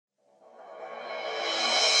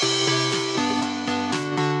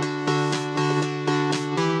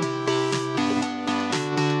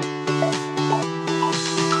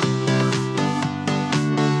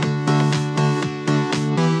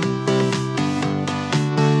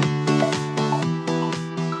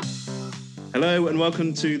Hello and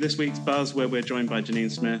welcome to this week's Buzz, where we're joined by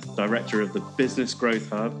Janine Smith, Director of the Business Growth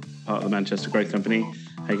Hub, part of the Manchester Growth Company.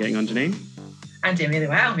 How are you getting on, Janine? I'm doing really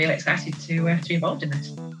well. I'm really excited to be involved in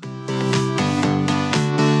this.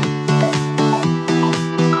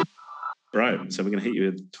 Right, so we're going to hit you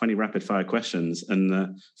with 20 rapid-fire questions. And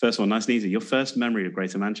the first one, nice and easy. Your first memory of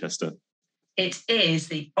Greater Manchester? It is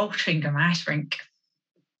the Altrincham ice rink.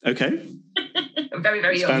 Okay. Very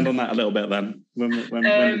young. Expand on that a little bit then. When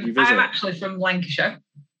did you visit? I'm actually from Lancashire.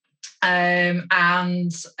 And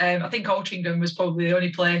I think Altrincham was probably the only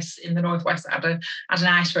place in the northwest that had an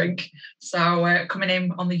ice rink. So coming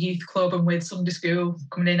in on the youth club and with Sunday school,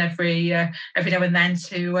 coming in every now and then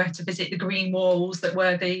to visit the green walls that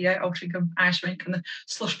were the Altrincham ice rink and the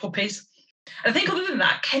slush puppies. And I think other than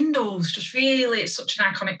that, Kendall's just really, it's such an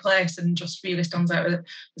iconic place and just really stands out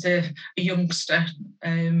as a youngster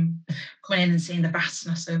coming in and seeing the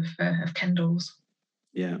vastness of Kendall's.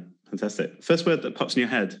 Yeah, fantastic. First word that pops in your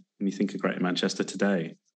head when you think of Greater Manchester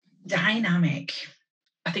today? Dynamic.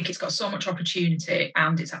 I think it's got so much opportunity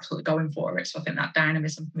and it's absolutely going for it. So I think that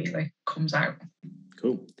dynamism really comes out.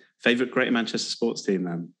 Cool. Favourite Greater Manchester sports team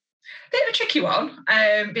then? Bit of a tricky one,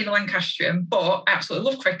 being a Lancastrian, but I absolutely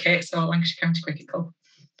love cricket, so Lancashire County Cricket Club.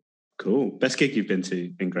 Cool. Best gig you've been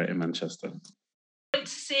to in Greater Manchester? I went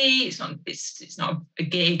to see, it's not a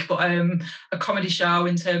gig, but a comedy show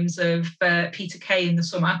in terms of Peter Kay in the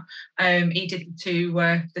summer. He did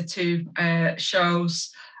the two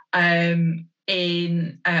shows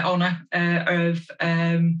in honour of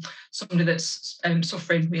somebody that's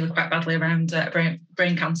suffering really quite badly around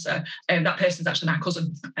brain cancer. That person's actually my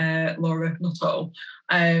cousin, Laura Nuttall.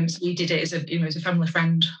 So he did it as a family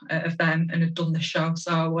friend of them and had done the show.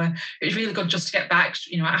 So it was really good just to get back,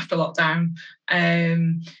 after lockdown.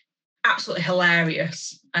 Absolutely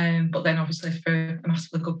hilarious, but then obviously for a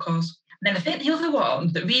massively good cause. And then I think the other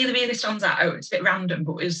one that really, really stands out, it's a bit random,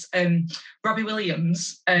 but was Robbie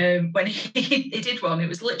Williams. When he did one, it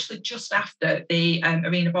was literally just after the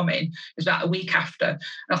arena bombing. It was about a week after. And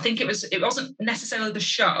I think it wasn't necessarily the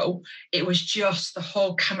show, it was just the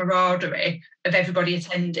whole camaraderie of everybody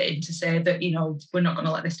attending to say that, we're not going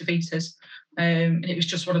to let this defeat us. And it was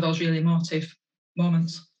just one of those really emotive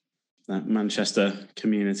moments. That Manchester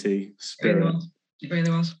community spirit. It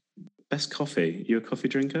really was. Best coffee? You a coffee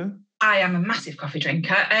drinker? I am a massive coffee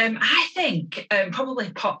drinker. I think probably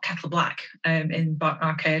Pot Kettle Black in Barton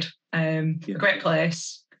Arcade. A great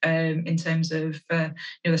place in terms of the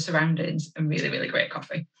surroundings and really, really great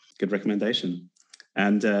coffee. Good recommendation.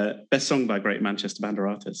 And best song by Greater Manchester band or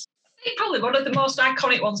artist? I think probably one of the most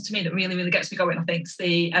iconic ones to me that really, really gets me going, I think, is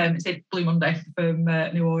the Blue Monday from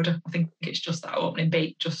New Order. I think it's just that opening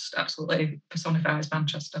beat just absolutely personifies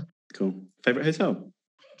Manchester. Cool. Favourite hotel?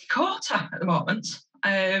 Dakota at the moment.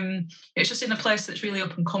 It's just in a place that's really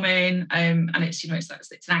up and coming, and it's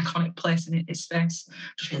an iconic place in its space.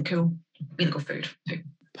 Just really cool, really good food too.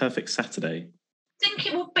 Perfect Saturday? I think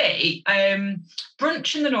it would be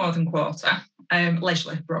brunch in the Northern Quarter,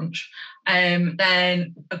 leisurely brunch,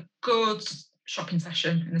 then a good shopping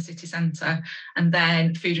session in the city centre, and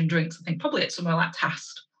then food and drinks. I think probably at somewhere like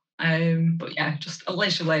Tast, but yeah, just a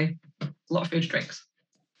leisurely, a lot of food and drinks.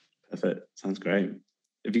 Perfect, sounds great.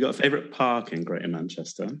 Have you got a favourite park in Greater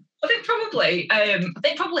Manchester? I think probably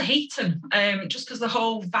Heaton, just because the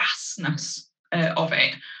whole vastness of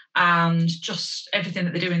it and just everything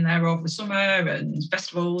that they're doing there over the summer and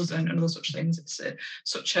festivals and other such things. It's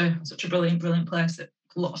such a brilliant place that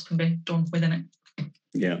lots can be done within it.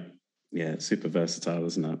 Yeah, it's super versatile,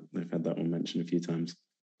 isn't it? We've had that one mentioned a few times.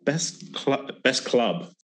 Best club.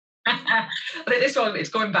 I think this one,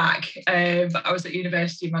 it's going back. But I was at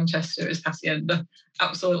University of Manchester as Hacienda.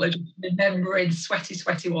 Absolutely just remembering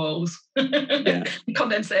sweaty walls. Yeah.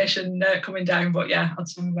 Condensation coming down. But yeah, had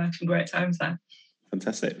some great times there.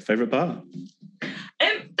 Fantastic. Favourite bar?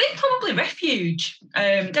 I think probably Refuge.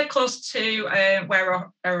 Dead close to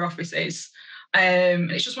where our office is.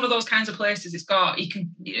 It's just one of those kinds of places. It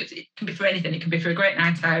can be for anything. It can be for a great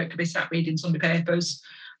night out. It can be sat reading Sunday papers.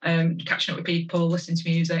 Catching up with people, listening to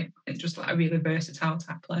music. It's just like a really versatile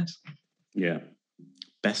type place. Yeah.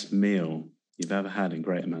 Best meal you've ever had in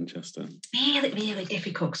Greater Manchester? Really, really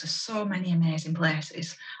difficult because there's so many amazing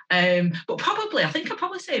places. But probably, I think I'd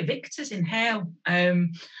probably say Victor's in Hale. I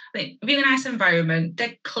think really nice environment,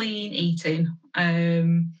 dead clean eating,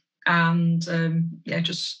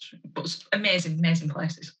 just amazing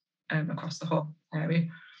places across the whole area.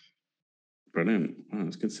 Brilliant. Well,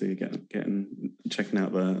 it's good to see you checking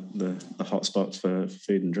out the hot spots for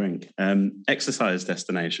food and drink. Exercise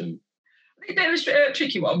destination? A bit of a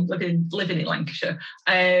tricky one, living in Lancashire.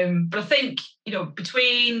 But I think,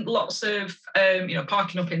 between lots of,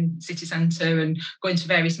 parking up in city centre and going to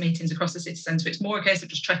various meetings across the city centre, it's more a case of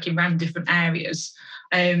just trekking around different areas.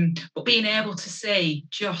 But being able to see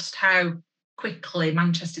just how quickly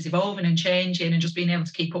Manchester's evolving and changing, and just being able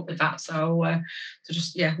to keep up with that. So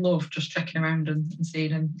love just trekking around and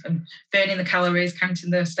seeing and burning the calories, counting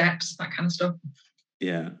the steps, that kind of stuff.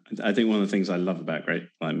 Yeah, I think one of the things I love about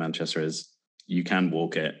Manchester is you can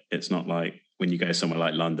walk it. It's not like when you go somewhere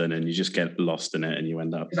like London and you just get lost in it and you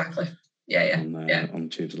end up exactly on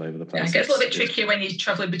tubes all over the place. Yeah, it gets a little bit trickier when you're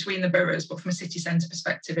travelling between the boroughs, but from a city centre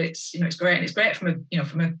perspective, it's great, and it's great from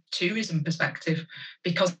a tourism perspective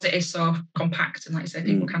because it is so compact, and like I said,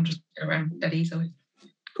 people can just get around dead easily.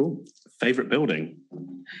 Cool. Favourite building?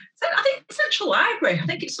 So I think Central Library. I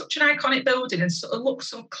think it's such an iconic building and sort of looks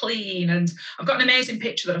so clean. And I've got an amazing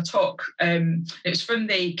picture that I took. It was from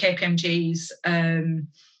the KPMG's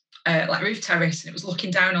roof terrace, and it was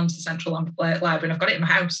looking down onto the Central Library. And I've got it in my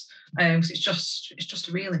house because it's just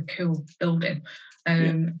a really cool building.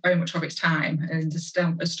 Very much of its time, and has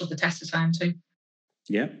stood the test of time too.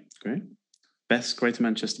 Yeah, great. Best Greater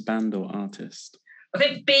Manchester band or artist? I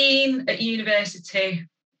think being at university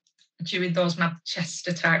during those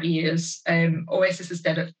Manchester type years, Oasis has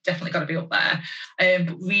definitely got to be up there.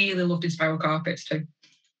 But really loved his Spiral Carpets too.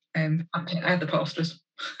 I had the posters.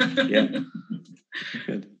 Yeah,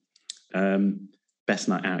 good. Best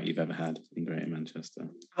night out you've ever had in Greater Manchester?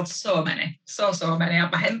 I've had so many. I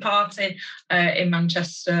had my hen party in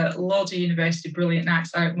Manchester, loads of university brilliant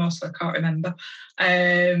nights out, mostly I can't remember. But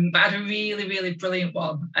I had a really, really brilliant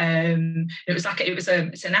one.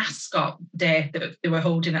 It's an Ascot day that they were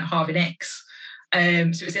holding at Harvey Nicks. So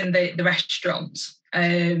it was in the restaurant.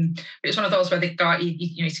 It was one of those where they got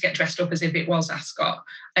you to get dressed up as if it was Ascot.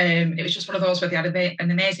 It was just one of those where they had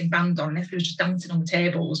an amazing band on, and everybody was just dancing on the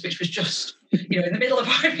tables, which was just in the middle of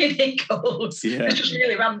Harvey Nichols. Yeah. It was just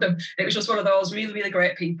really random. It was just one of those really, really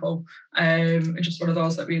great people, and just one of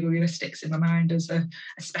those that really, really sticks in my mind as a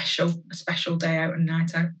special day out and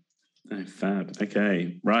night out. Oh, fab.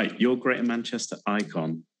 Okay, right. Your Greater Manchester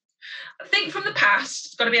icon. I think from the past,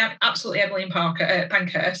 it's got to be absolutely Emily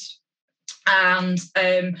Pankhurst. And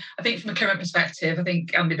I think from a current perspective, I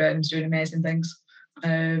think Andy Burnham's doing amazing things,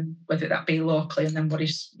 whether that be locally and then what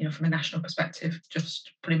he's, from a national perspective,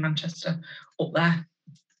 just putting Manchester up there.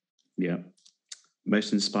 Yeah.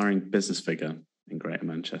 Most inspiring business figure in Greater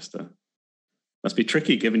Manchester? Must be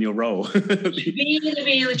tricky given your role. Really,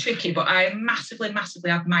 really tricky, but I massively, massively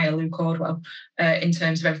admire Lou Cordwell in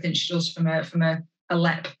terms of everything she does from a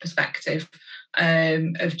LEP perspective.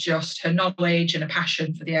 Of just her knowledge and a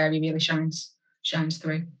passion for the area really shines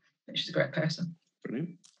through. She's a great person.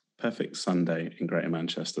 Brilliant. Perfect Sunday in Greater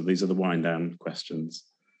Manchester. These are the wind down questions.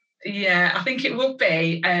 Yeah, I think it would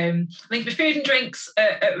be. I think the food and drinks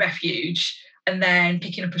at Refuge, and then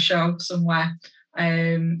picking up a show somewhere.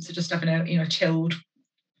 So just having a chilled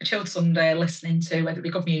Sunday, listening to whether it be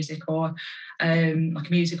good music or like a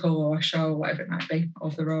musical or a show, whatever it might be,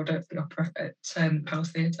 over the road at the Opera at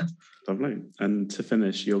Palace Theatre. Lovely. And to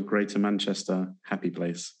finish, your Greater Manchester happy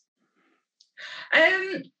place?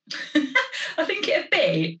 I think it'd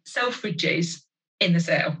be Selfridges in the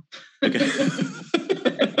sale. Okay.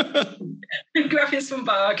 Grabbing some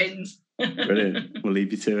bargains. Brilliant. We'll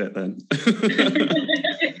leave you to it then.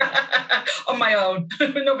 On my own.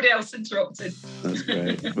 Nobody else interrupted. That's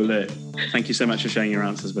great. Well, look, thank you so much for sharing your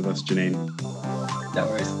answers with us, Janine. No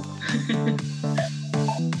worries.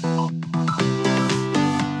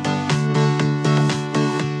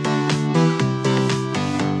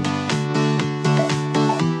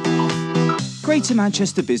 Greater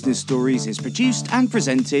Manchester Business Stories is produced and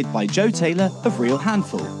presented by Joe Taylor of Real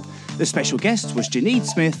Handful. The special guest was Janine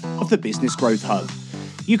Smith of the Business Growth Hub.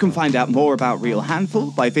 You can find out more about Real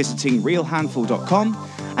Handful by visiting realhandful.com,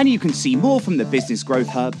 and you can see more from the Business Growth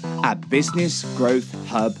Hub at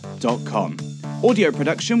businessgrowthhub.com. Audio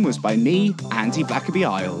production was by me, Andy Blackaby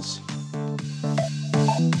Isles.